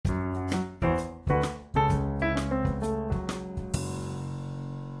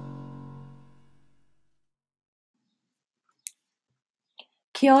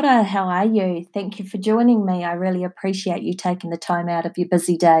Kia ora, how are you? Thank you for joining me. I really appreciate you taking the time out of your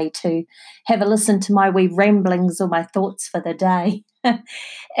busy day to have a listen to my wee ramblings or my thoughts for the day.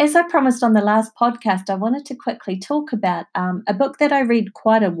 As I promised on the last podcast, I wanted to quickly talk about a book that I read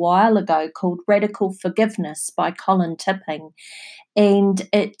quite a while ago called Radical Forgiveness by Colin Tipping. And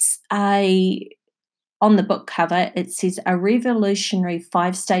on the book cover, it says a revolutionary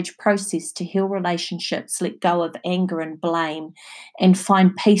 5-stage process to heal relationships, let go of anger and blame, and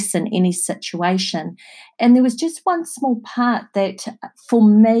find peace in any situation. And there was just one small part that, for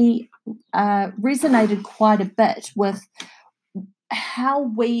me, resonated quite a bit with how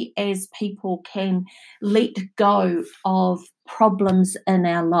we as people can let go of problems in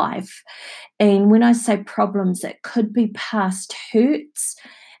our life. And when I say problems, it could be past hurts.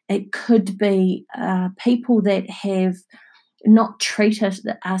 It could be people that have not treated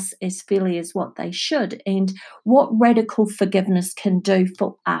us as fairly as what they should, and what radical forgiveness can do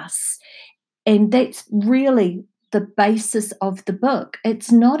for us. And that's really the basis of the book. It's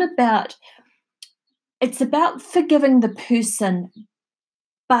about forgiving the person,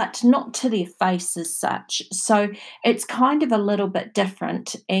 but not to their face as such. So it's kind of a little bit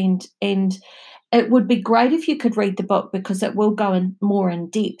different, and it would be great if you could read the book because it will go in more in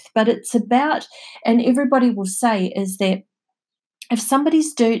depth. But it's about, and everybody will say, is that if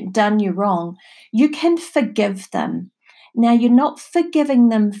somebody's done you wrong, you can forgive them. Now, you're not forgiving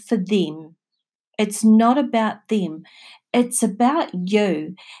them for them. It's not about them. It's about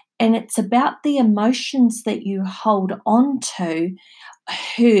you. And it's about the emotions that you hold on to: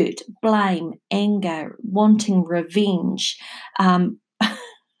 hurt, blame, anger, wanting revenge,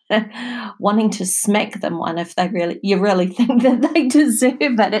 wanting to smack them one if you really think that they deserve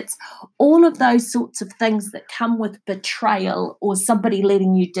it. It's all of those sorts of things that come with betrayal, or somebody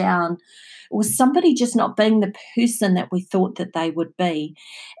letting you down, or somebody just not being the person that we thought that they would be.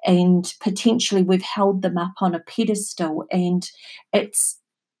 And potentially we've held them up on a pedestal, and it's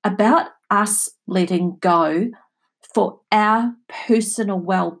about us letting go for our personal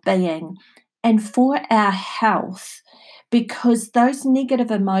well-being and for our health, because those negative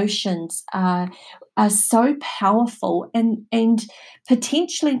emotions are so powerful and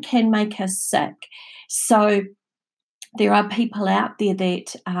potentially can make us sick. So there are people out there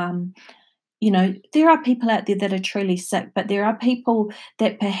that are truly sick, but there are people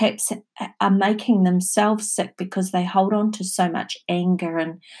that perhaps are making themselves sick because they hold on to so much anger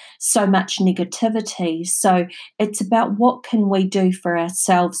and so much negativity. So it's about what can we do for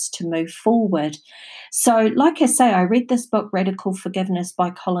ourselves to move forward. So, like I say, I read this book, Radical Forgiveness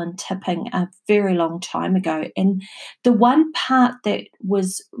by Colin Tipping, a very long time ago. And the one part that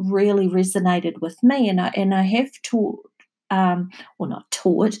was really resonated with me, and I have taught, not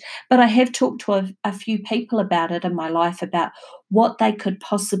taught, but I have talked to a few people about it in my life, about what they could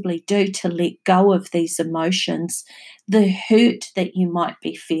possibly do to let go of these emotions, the hurt that you might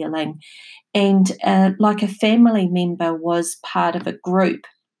be feeling. And like a family member was part of a group,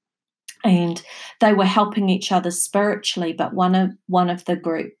 and they were helping each other spiritually, but one of the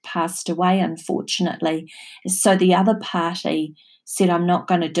group passed away, unfortunately. So the other party said, I'm not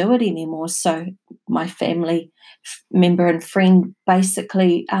going to do it anymore. So my family member and friend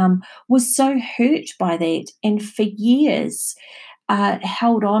basically was so hurt by that, and for years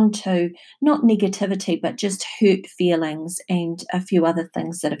held on to not negativity, but just hurt feelings and a few other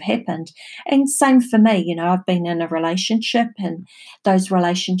things that have happened. And same for me, I've been in a relationship, and those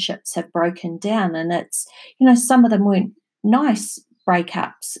relationships have broken down, and it's, some of them weren't nice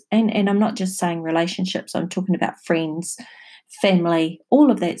breakups. And I'm not just saying relationships, I'm talking about friends, family, all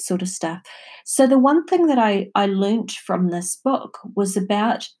of that sort of stuff. So the one thing that I learnt from this book was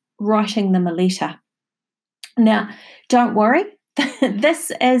about writing them a letter. Now, don't worry,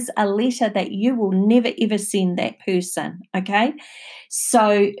 this is a letter that you will never ever send that person, okay?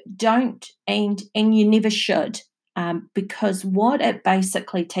 So don't, and you never should, because what it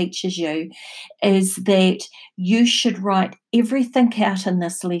basically teaches you is that you should write everything out in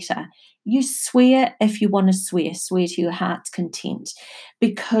this letter. You swear if you want to swear to your heart's content,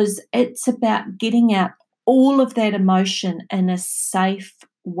 because it's about getting out all of that emotion in a safe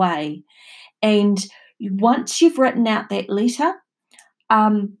way. And once you've written out that letter,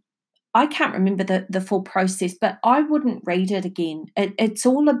 I can't remember the full process, but I wouldn't read it again. It's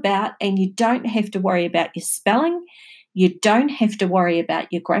all about, and you don't have to worry about your spelling, you don't have to worry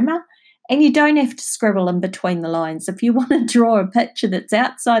about your grammar, and you don't have to scribble in between the lines. If you want to draw a picture that's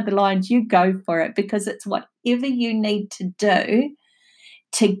outside the lines, you go for it, because it's whatever you need to do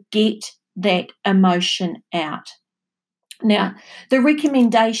to get that emotion out. Now, the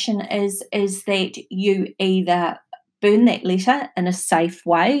recommendation is that you either burn that letter in a safe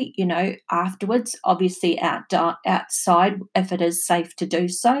way, afterwards, obviously outside if it is safe to do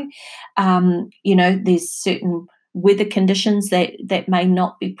so. There's certain weather conditions that may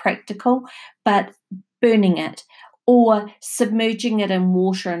not be practical, but burning it or submerging it in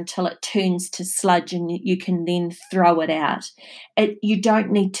water until it turns to sludge and you can then throw it out. You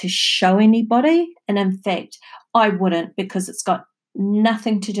don't need to show anybody, and in fact, I wouldn't, because it's got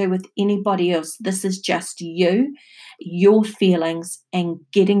nothing to do with anybody else. This is just you, your feelings, and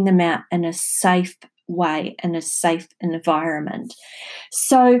getting them out in a safe way, in a safe environment.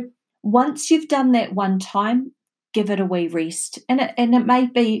 So once you've done that one time, give it a wee rest. And it may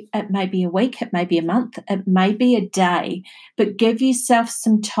be a week, it may be a month, it may be a day, but give yourself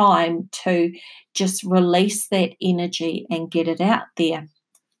some time to just release that energy and get it out there.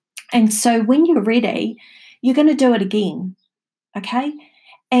 And so when you're ready, you're going to do it again. Okay?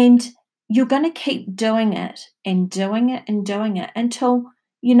 And you're going to keep doing it and doing it and doing it until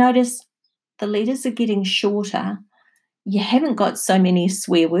you notice the letters are getting shorter. You haven't got so many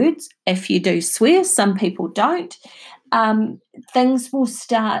swear words. If you do swear, some people don't. Things will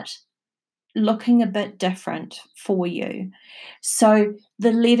start looking a bit different for you. So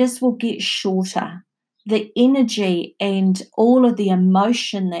the letters will get shorter. The energy and all of the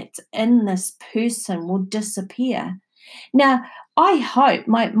emotion that's in this person will disappear. Now, I hope,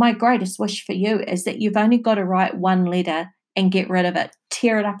 my greatest wish for you is that you've only got to write one letter and get rid of it.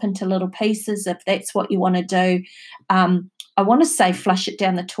 Tear it up into little pieces if that's what you want to do. I want to say flush it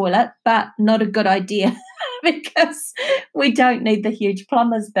down the toilet, but not a good idea because we don't need the huge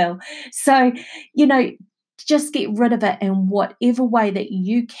plumber's bill. So, just get rid of it in whatever way that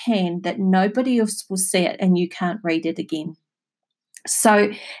you can, that nobody else will see it and you can't read it again.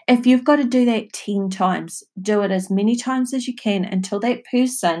 So if you've got to do that 10 times, do it as many times as you can until that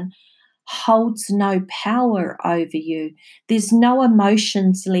person holds no power over you. There's no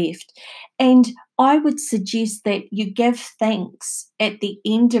emotions left. And I would suggest that you give thanks at the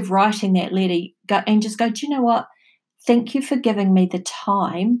end of writing that letter. Do you know what? Thank you for giving me the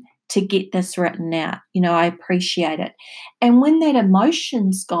time to get this written out. I appreciate it. And when that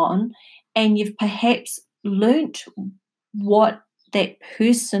emotion's gone and you've perhaps learnt what that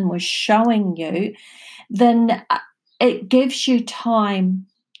person was showing you, then it gives you time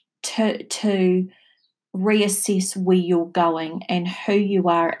to reassess where you're going and who you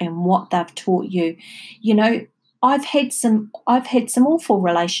are and what they've taught you. I've had some awful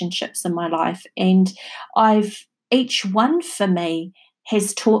relationships in my life, and each one for me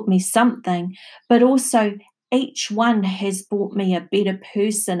has taught me something, but also each one has brought me a better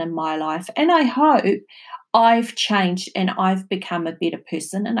person in my life. And I hope I've changed and I've become a better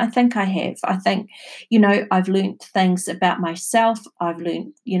person. And I think I have. I think, I've learnt things about myself. I've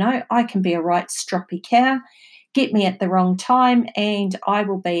learnt, I can be a right stroppy cow. Get me at the wrong time and I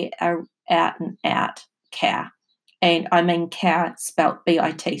will be a out and out cow. And I mean cow spelt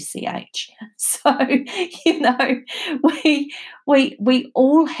B-I-T-C-H. So, we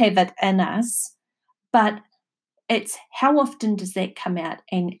all have it in us, but it's how often does that come out,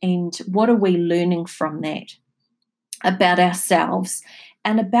 and what are we learning from that about ourselves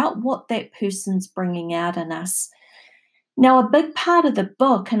and about what that person's bringing out in us. Now, a big part of the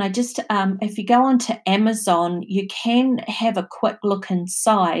book, and I just, if you go onto Amazon, you can have a quick look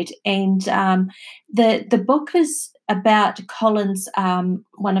inside, and the book is about Colin's,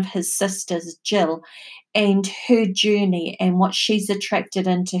 one of his sisters, Jill, and her journey and what she's attracted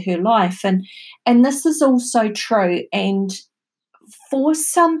into her life. And this is also true. And for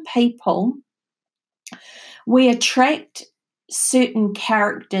some people, we attract certain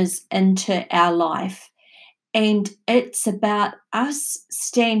characters into our life. And it's about us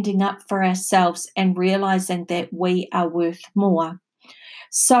standing up for ourselves and realizing that we are worth more.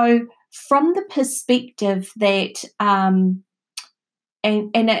 So from the perspective that,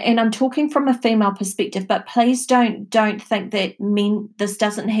 and I'm talking from a female perspective, but please don't think that this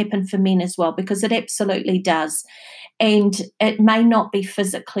doesn't happen for men as well, because it absolutely does. And it may not be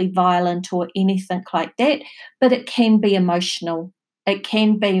physically violent or anything like that, but it can be emotional. It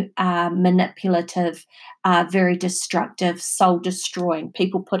can be manipulative, very destructive, soul destroying,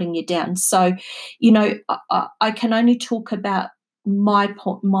 people putting you down. So, I can only talk about my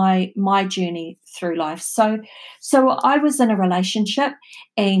journey through life. So I was in a relationship,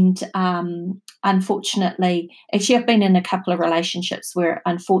 and unfortunately, actually I've been in a couple of relationships where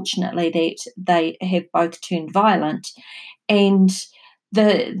unfortunately that they have both turned violent, and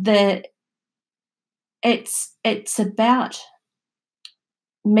it's about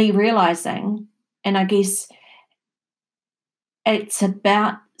me realizing, and I guess it's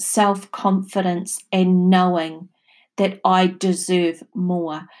about self-confidence and knowing that I deserve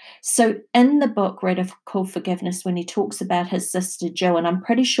more. So in the book, Radical Forgiveness, when he talks about his sister Jill, and I'm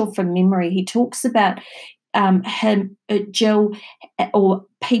pretty sure from memory, he talks about Jill, or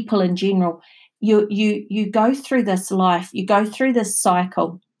people in general. You go through this life, you go through this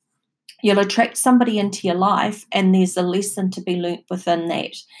cycle. You'll attract somebody into your life, and there's a lesson to be learnt within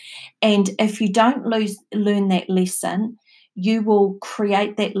that. And if you don't learn that lesson, you will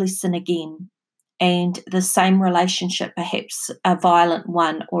create that lesson again. And the same relationship, perhaps a violent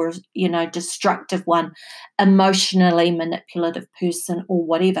one or, destructive one, emotionally manipulative person or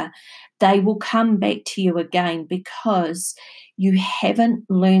whatever, they will come back to you again because you haven't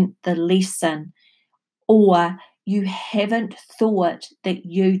learned the lesson, or you haven't thought that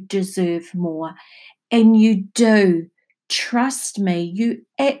you deserve more. And you do. Trust me, you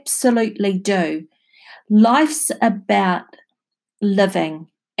absolutely do. Life's about living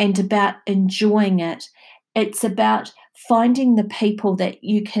and about enjoying it. It's about finding the people that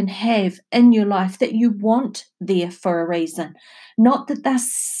you can have in your life that you want there for a reason. Not that they're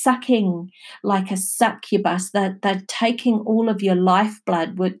sucking like a succubus, they're taking all of your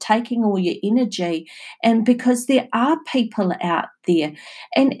lifeblood, we're taking all your energy. And because there are people out there,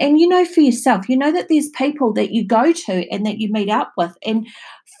 and you know for yourself, you know that there's people that you go to and that you meet up with, and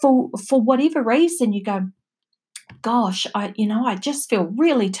for whatever reason you go, gosh, I just feel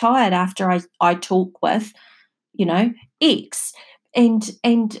really tired after I talk with, X. And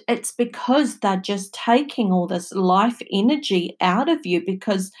it's because they're just taking all this life energy out of you,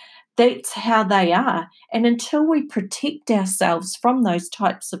 because that's how they are. And until we protect ourselves from those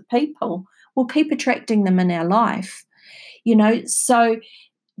types of people, we'll keep attracting them in our life. So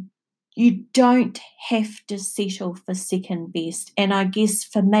you don't have to settle for second best. And I guess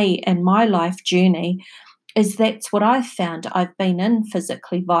for me in my life journey, is that's what I've found. I've been in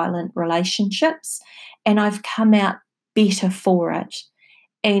physically violent relationships and I've come out better for it.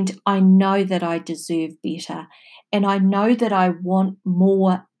 And I know that I deserve better. And I know that I want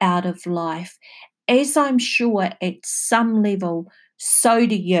more out of life. As I'm sure at some level, so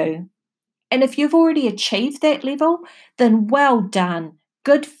do you. And if you've already achieved that level, then well done.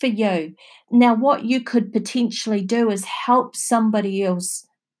 Good for you. Now, what you could potentially do is help somebody else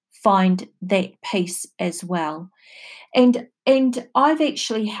find that peace as well. And I've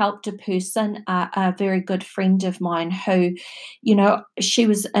actually helped a person, a very good friend of mine who, she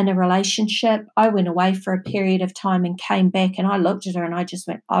was in a relationship. I went away for a period of time and came back, and I looked at her and I just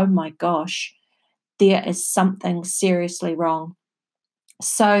went, oh my gosh, there is something seriously wrong.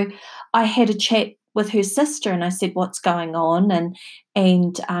 So I had a chat with her sister and I said, what's going on?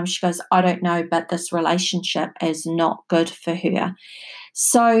 And she goes, I don't know, but this relationship is not good for her.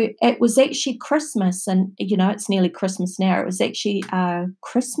 So it was actually Christmas, and it's nearly Christmas now. It was actually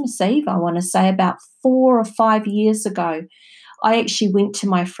Christmas Eve, I want to say, about 4 or 5 years ago. I actually went to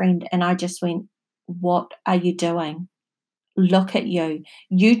my friend and I just went, what are you doing? Look at you.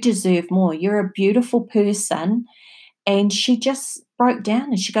 You deserve more. You're a beautiful person. And she just broke down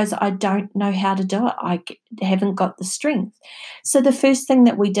and she goes, I don't know how to do it. I haven't got the strength. So the first thing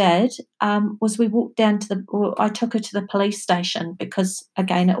that we did was we walked down I took her to the police station because,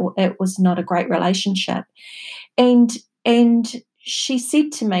 again, it was not a great relationship. And she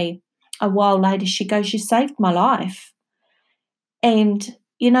said to me a while later, she goes, you saved my life. And,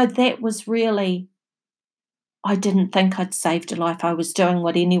 that was really, I didn't think I'd saved a life. I was doing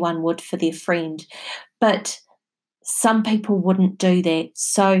what anyone would for their friend. But some people wouldn't do that.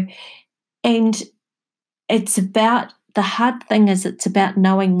 So, and it's about, the hard thing is it's about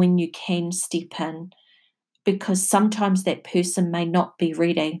knowing when you can step in, because sometimes that person may not be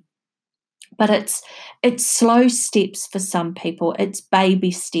ready. But it's slow steps for some people. It's baby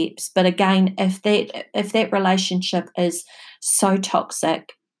steps. But again, if that relationship is so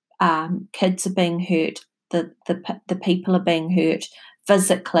toxic, kids are being hurt, the people are being hurt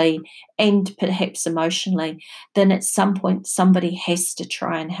physically and perhaps emotionally, then at some point somebody has to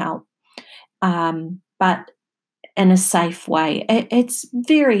try and help, but in a safe way. It's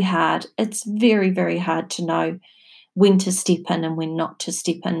very hard. It's very, very hard to know when to step in and when not to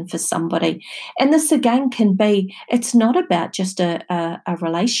step in for somebody. And this again can be, it's not about just a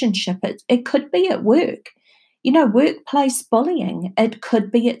relationship. It could be at work, workplace bullying. It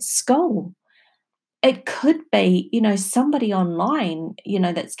could be at school. It could be, somebody online,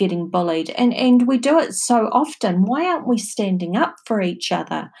 that's getting bullied. And we do it so often. Why aren't we standing up for each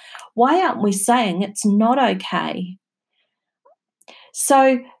other? Why aren't we saying it's not okay?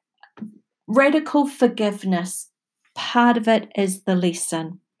 So radical forgiveness, part of it is the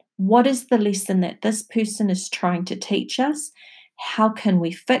lesson. What is the lesson that this person is trying to teach us? How can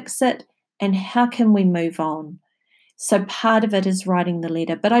we fix it? And how can we move on? So part of it is writing the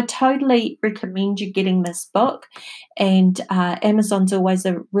letter. But I totally recommend you getting this book, and Amazon's always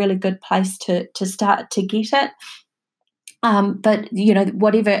a really good place to start to get it. But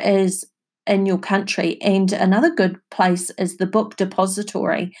whatever is in your country. And another good place is the Book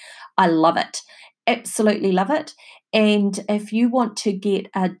Depository. I love it. Absolutely love it. And if you want to get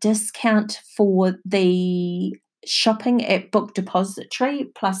a discount for the shopping at Book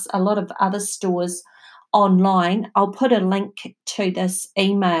Depository, plus a lot of other stores online, I'll put a link to this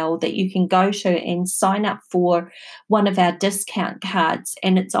email that you can go to and sign up for one of our discount cards.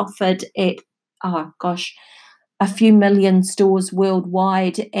 And it's offered at, oh gosh, a few million stores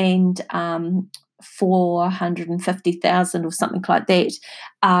worldwide, and 450,000 or something like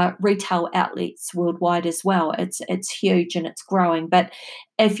that retail outlets worldwide as well. It's huge and it's growing. But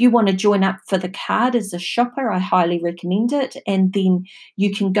if you want to join up for the card as a shopper, I highly recommend it. And then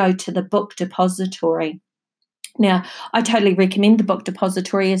you can go to the Book Depository. Now, I totally recommend the Book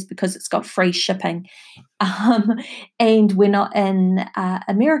Depository is because it's got free shipping. And we're not in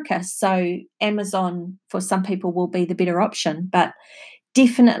America, so Amazon for some people will be the better option. But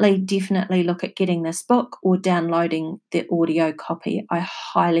definitely look at getting this book or downloading the audio copy. I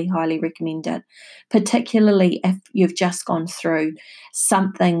highly, highly recommend it, particularly if you've just gone through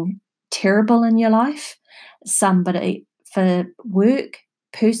something terrible in your life, somebody for work,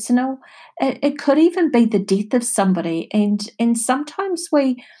 personal. It could even be the death of somebody, and sometimes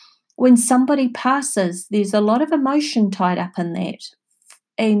when somebody passes, there's a lot of emotion tied up in that.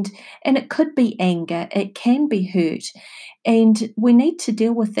 And it could be anger, it can be hurt, and we need to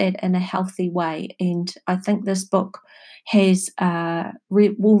deal with that in a healthy way. And I think this book has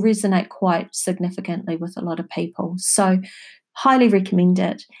will resonate quite significantly with a lot of people. So highly recommend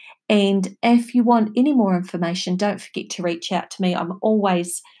it. And if you want any more information, don't forget to reach out to me. I'm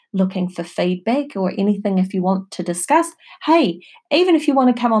always looking for feedback or anything if you want to discuss. Hey, even if you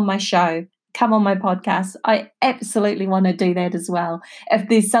want to come on my show, come on my podcast, I absolutely want to do that as well. If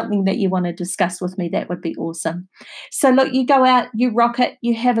there's something that you want to discuss with me, that would be awesome. So look, you go out, you rock it,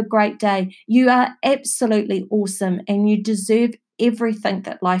 you have a great day. You are absolutely awesome, and you deserve everything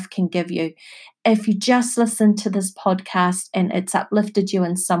that life can give you. If you just listen to this podcast and it's uplifted you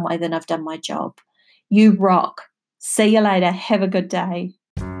in some way, then I've done my job. You rock. See you later. Have a good day.